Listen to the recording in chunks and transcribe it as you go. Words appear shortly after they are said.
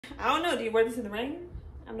I don't know, do you wear this in the rain?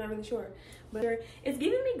 I'm not really sure. But it's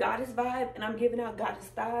giving me goddess vibe, and I'm giving out goddess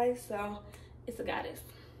thighs, so it's a goddess.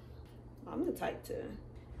 I'm the type to,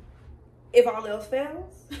 if all else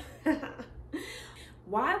fails.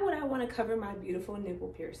 Why would I want to cover my beautiful nipple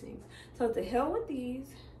piercings? So to hell with these.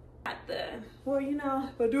 Well, you know,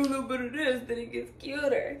 if I do a little bit of this, then it gets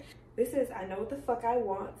cuter. This is, I know what the fuck I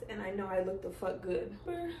want, and I know I look the fuck good.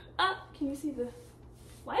 Can you see the,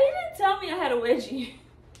 why you didn't tell me I had a wedgie?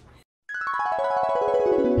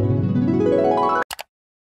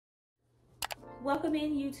 Welcome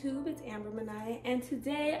in YouTube, it's Amber Manai, and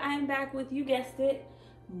today I am back with, you guessed it,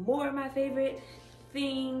 more of my favorite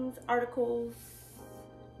things, articles,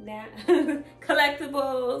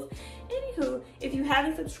 collectibles. Anywho, if you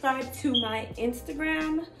haven't subscribed to my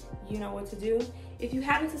Instagram, you know what to do. If you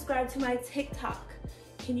haven't subscribed to my TikTok,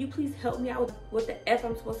 can you please help me out with what the F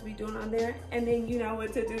I'm supposed to be doing on there? And then you know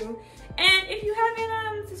what to do. And if you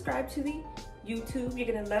haven't subscribed to the YouTube,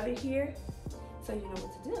 you're gonna love it here. So you know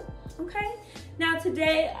what to do, okay? Now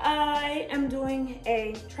today I am doing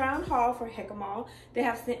a try-on haul for Hekkamall. They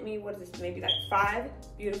have sent me, what is this, maybe like 5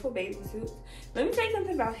 beautiful bathing suits. Let me tell you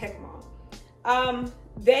something about Hekkamall.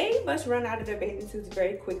 They must run out of their bathing suits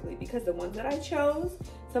very quickly because the ones that I chose,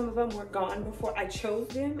 some of them were gone before I chose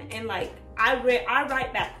them, and like I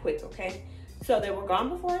write back quick, okay? So they were gone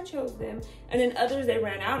before I chose them, and then others they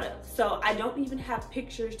ran out of. So I don't even have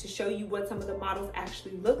pictures to show you what some of the models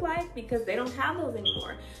actually look like because they don't have those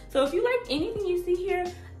anymore. So if you like anything you see here,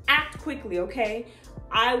 act quickly, okay?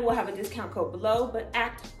 I will have a discount code below, but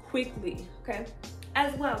act quickly, okay?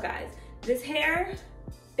 As well, guys, this hair,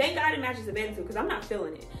 thank God it matches the bathing suit because I'm not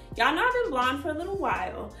feeling it. Y'all know I've been blonde for a little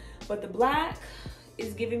while, but the black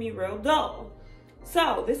is giving me real dull.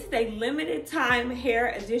 So this is a limited time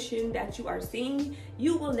hair edition that you are seeing.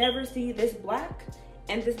 You will never see this black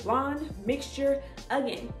and this blonde mixture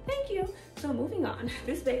again. Thank you. So moving on,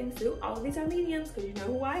 this bathing suit, all of these are mediums because you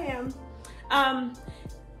know who I am.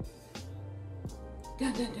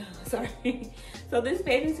 Sorry. So this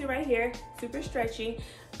bathing suit right here, super stretchy.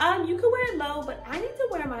 You could wear it low, but I need to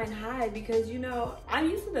wear mine high because, you know, I'm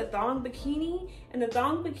used to the thong bikini, and the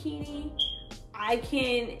thong bikini,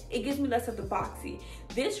 it gives me less of the boxy.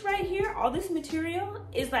 This right here, all this material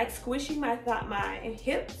is like squishing my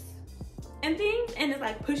hips and things, and it's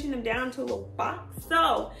like pushing them down to a little box.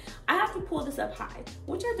 So I have to pull this up high,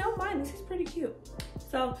 which I don't mind. This is pretty cute.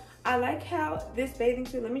 So I like how this bathing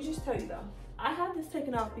suit, let me just tell you though, I have this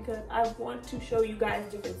taken off because I want to show you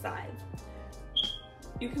guys different sides.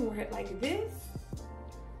 You can wear it like this,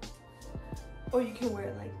 or you can wear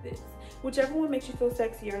it like this. Whichever one makes you feel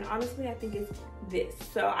sexier, and honestly, I think it's this.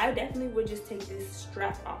 So I definitely would just take this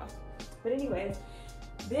strap off. But anyways,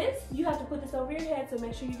 this, you have to put this over your head, so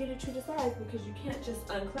make sure you get it true to size because you can't just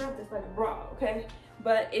unclamp this like a bra, okay?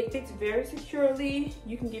 But it fits very securely.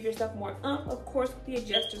 You can give yourself more oomph, of course, with the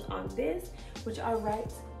adjusters on this, which are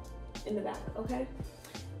right in the back, okay?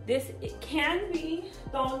 This, it can be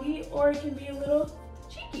thongy or it can be a little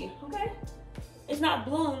cheeky, okay? It's not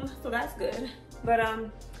bloom, so that's good. But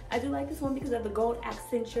I do like this one because of the gold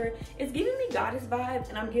accenture. It's giving me goddess vibe,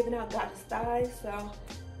 and I'm giving out goddess thighs, so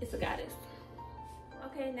it's a goddess.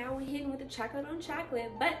 Okay, now we're hitting with the chocolate on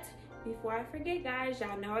chocolate, but before I forget, guys,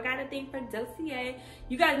 y'all know I got a thing for Dossier.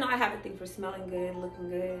 You guys know I have a thing for smelling good, looking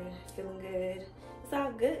good, feeling good. It's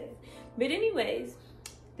all good. But anyways,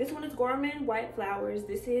 this one is Gourmand White Flowers.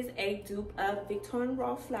 This is a dupe of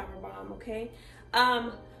Viktor&rolf Flower Bomb, okay?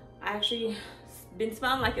 I actually been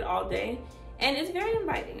smelling like it all day, and it's very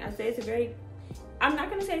inviting. I say it's a very, I'm not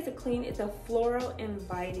gonna say it's a clean, it's a floral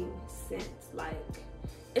inviting scent. Like,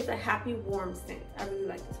 it's a happy, warm scent. I really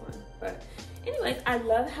like this one. But anyways, I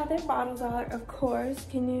love how their bottles are, of course.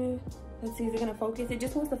 Can you, let's see, is it gonna focus? It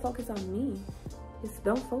just wants to focus on me. Just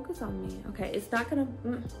don't focus on me. Okay, it's not gonna,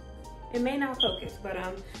 it may not focus, but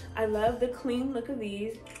I love the clean look of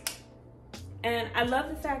these. And I love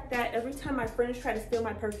the fact that every time my friends try to steal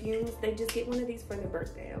my perfumes, they just get one of these for their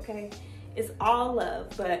birthday, okay? It's all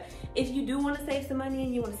love, but if you do want to save some money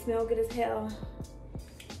and you want to smell good as hell,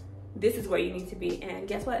 this is where you need to be. And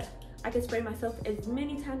guess what? I can spray myself as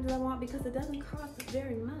many times as I want because it doesn't cost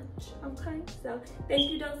very much, okay? So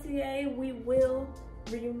thank you, Dossier. We will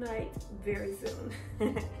reunite very soon.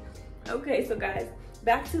 Okay, so guys,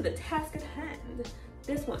 back to the task at hand.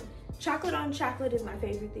 This one, chocolate on chocolate, is my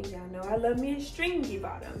favorite thing. Y'all know I love me a stringy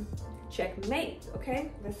bottom. Checkmate, okay?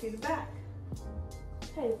 Let's see the back.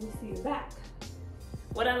 Okay, let me see the back.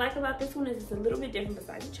 What I like about this one is it's a little bit different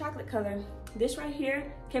besides the chocolate color. This right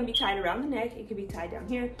here can be tied around the neck. It can be tied down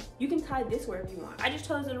here. You can tie this wherever you want. I just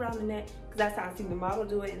chose it around the neck because that's how I seen the model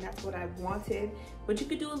do it and that's what I wanted. But you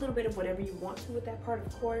could do a little bit of whatever you want to with that part,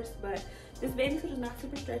 of course. But this bathing suit is not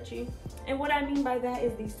super stretchy. And what I mean by that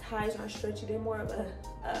is these ties aren't stretchy. They're more of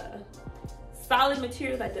a solid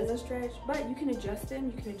material that doesn't stretch. But you can adjust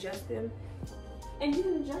them, you can adjust them, and you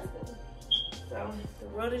can adjust them. So the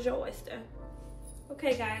world is your oyster.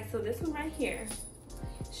 Okay guys, so this one right here,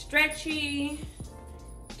 stretchy,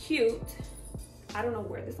 cute. I don't know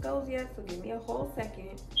where this goes yet, so give me a whole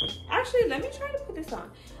second. Actually, let me try to put this on.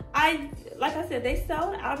 Like I said, they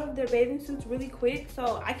sold out of their bathing suits really quick,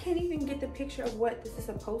 so I can't even get the picture of what this is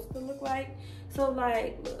supposed to look like. So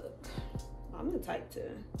like, look, I'm gonna type to,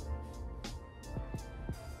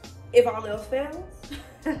 if all else fails.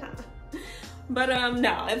 But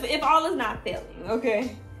no, if all is not failing,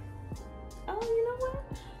 okay. Oh, you know what?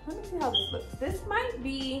 Let me see how this looks. This might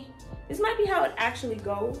be how it actually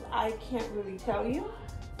goes. I can't really tell you.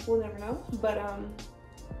 We'll never know. But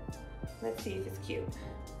let's see if it's cute.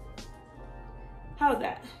 How's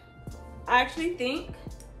that? I actually think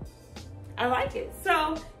I like it.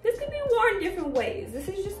 So this can be worn different ways. This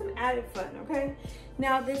is just some added fun, okay?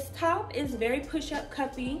 Now this top is very push-up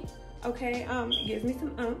cuppy, okay? It gives me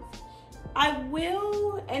some oomph. I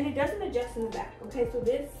will, and it doesn't adjust in the back, okay? So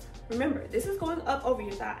this, remember, this is going up over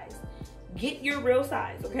your thighs. Get your real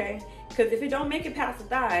size, okay? Because if it don't make it past the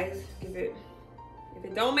thighs, if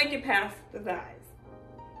it don't make it past the thighs,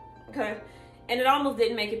 okay? And it almost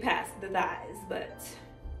didn't make it past the thighs, but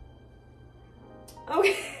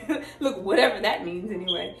okay. Look, whatever that means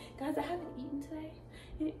anyway. Guys, I haven't eaten today.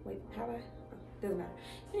 Wait, have I? Oh, doesn't matter.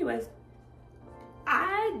 Anyways,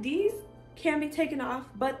 these can be taken off,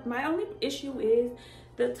 but my only issue is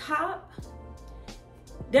the top.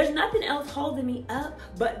 There's nothing else holding me up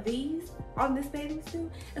but these on this bathing suit,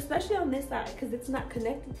 especially on this side because it's not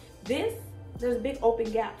connected. There's a big open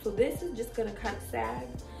gap, so this is just gonna kind of sag.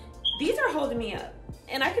 These are holding me up,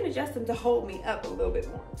 and I can adjust them to hold me up a little bit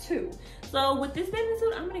more too. So with this bathing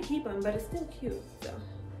suit, I'm gonna keep them, but it's still cute. So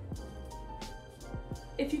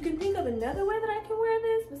if you can think of another way that I can wear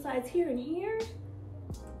this besides here and here,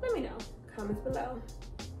 let me know. Comments below.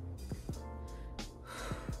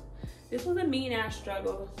 This was a mean ass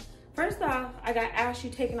struggle. First off, I got ashy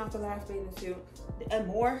taking off the last bathing suit and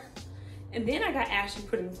more. And then I got ashy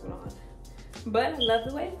putting this one on. But I love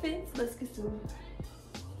the way it fits. Let's get to it.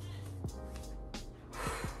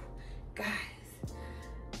 Guys,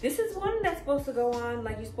 this is one that's supposed to go on,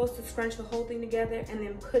 like you're supposed to scrunch the whole thing together and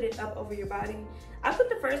then put it up over your body. I put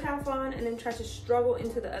the first half on and then tried to struggle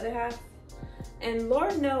into the other half. And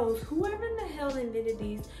Lord knows, whoever in the hell invented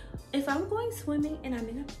these, if I'm going swimming and I'm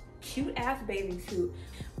in a cute ass bathing suit,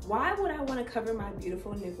 why would I want to cover my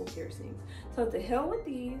beautiful nipple piercings? So to hell with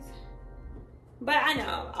these. But I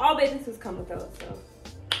know, all bathing suits come with those, so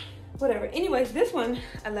whatever. Anyways, this one,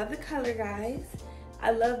 I love the color, guys.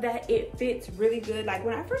 I love that it fits really good. Like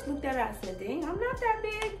when I first looked at it, I said, dang, I'm not that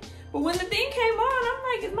big. But when the thing came on,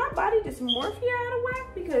 I'm like, is my body dysmorphia out of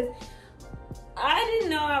whack? Because I didn't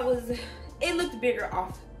know I was... It looked bigger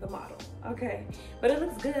off the model, okay? But it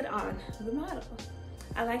looks good on the model.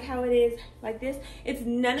 I like how it is like this. It's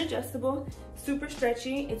non-adjustable, super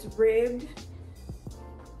stretchy, it's ribbed.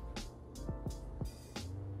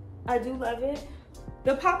 I do love it.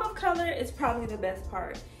 The pop of color is probably the best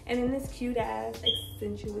part. And then this cute ass,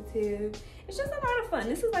 accentuative. It's just a lot of fun.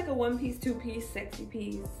 This is like a one-piece, two-piece, sexy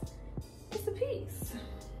piece. It's a piece.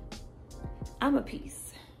 I'm a piece.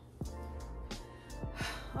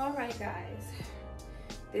 All right, guys.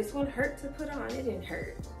 This one hurt to put on. It didn't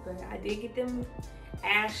hurt, but I did get them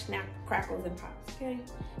ash, snap, crackles, and pops, okay?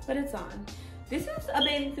 But it's on. This is a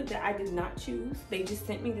bathing suit that I did not choose. They just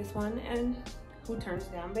sent me this one, and who turns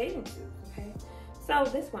down bathing suits, okay? So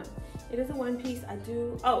this one, it is a one piece.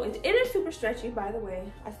 It is super stretchy, by the way.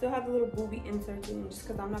 I still have the little booby inserts in just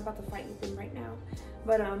because I'm not about to fight with them right now.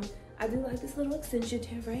 But I do like this little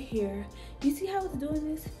accentuative right here. You see how it's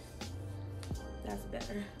doing this? That's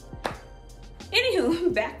better.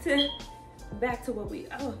 Anywho, back to what we,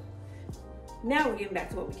 now we're getting back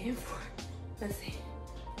to what we came for. Let's see.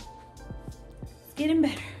 It's getting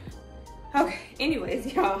better. Okay,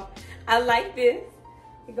 anyways, y'all, I like this.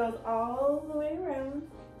 It goes all the way around.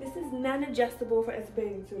 This is non-adjustable for as a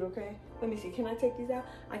bathing suit, okay? Let me see, can I take these out?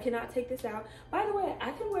 I cannot take this out. By the way,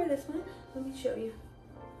 I can wear this one. Let me show you.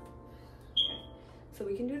 Okay, so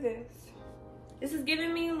we can do this. This is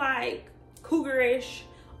giving me like cougarish,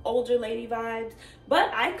 older lady vibes,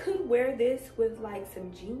 but I could wear this with like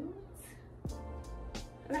some jeans.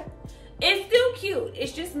 Okay. It's still cute.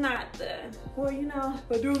 It's just not the, well, you know,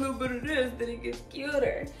 if I do a little bit of this, then it gets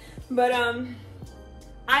cuter. But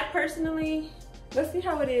I personally, let's see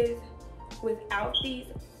how it is without these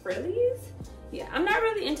frillies. Yeah, I'm not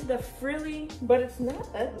really into the frilly, but it's not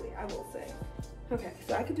ugly, I will say. Okay,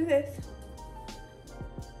 so I could do this.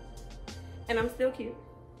 And I'm still cute.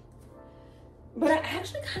 But I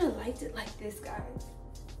actually kind of liked it like this, guys.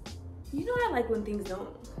 You know, I like when things don't,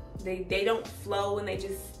 they don't flow and they're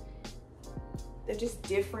just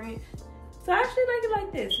different. So I actually like it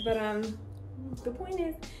like this. But the point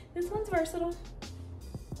is, this one's versatile.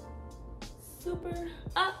 Super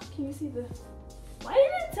up. Can you see the, why you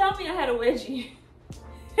didn't tell me I had a wedgie?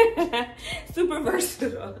 Super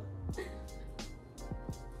versatile.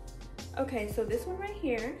 Okay, so this one right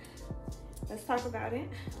here, let's talk about it.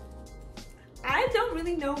 I don't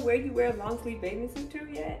really know where you wear a long sleeve bathing suit to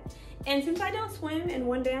yet. And since I don't swim and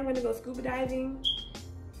one day I'm gonna go scuba diving,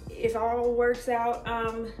 if all works out,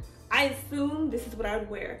 I assume this is what I would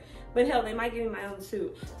wear. But hell, they might give me my own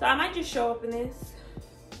suit. So I might just show up in this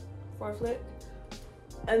for a flip.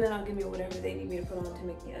 And then I'll give me whatever they need me to put on to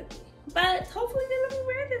make me ugly. But hopefully they let me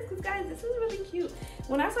wear this, because guys, this is really cute.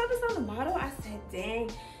 When I saw this on the model, I said,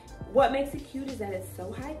 dang, what makes it cute is that it's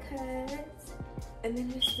so high cut, and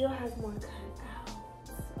then it still has more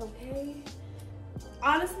cutouts, okay?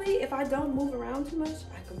 Honestly, if I don't move around too much,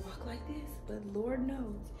 I could walk like this, but Lord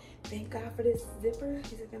knows, thank God for this zipper.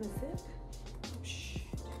 Is it gonna zip? Oh, shit.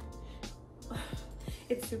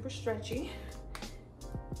 It's super stretchy.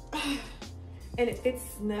 And it fits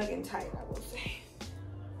snug and tight, I will say.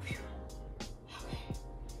 Whew. Okay.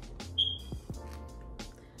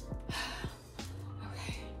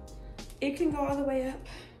 Okay. It can go all the way up.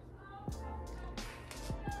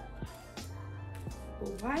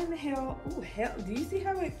 Why in the hell? Oh, hell. Do you see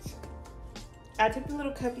how it's... I took the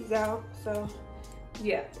little cuppies out, so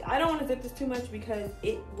yeah. I don't want to zip this too much because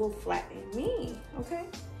it will flatten me, okay?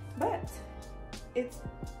 But it's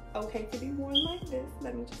okay to be worn like this,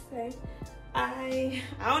 let me just say. I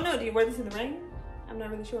don't know, do you wear this in the rain? I'm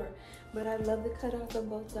not really sure. But I love the cutouts on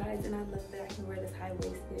both sides, and I love that I can wear this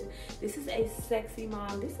high-waisted. This is a sexy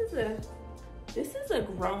mom. This is a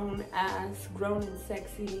grown ass, grown and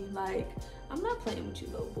sexy. Like, I'm not playing with you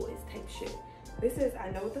little boys type shit. This is, I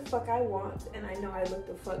know what the fuck I want, and I know I look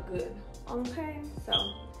the fuck good. Okay,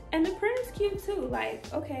 so, and the print is cute too. Like,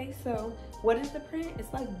 okay, so what is the print?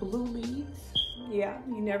 It's like blue leaves. Yeah,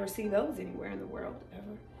 you never see those anywhere in the world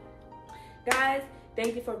ever. Guys,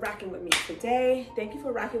 thank you for rocking with me today. Thank you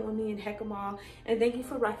for rocking with me in Hekkamall, and thank you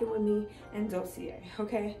for rocking with me in Dossier,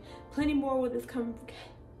 okay? Plenty more where this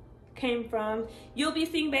came from. You'll be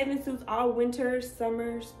seeing bathing suits all winter,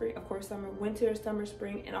 summer, spring, of course summer, winter, summer,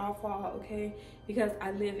 spring, and all fall, okay? Because I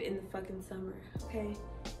live in the fucking summer, okay?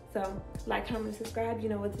 So, like, comment, subscribe, you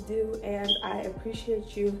know what to do, and I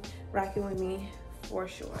appreciate you rocking with me for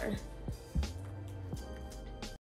sure.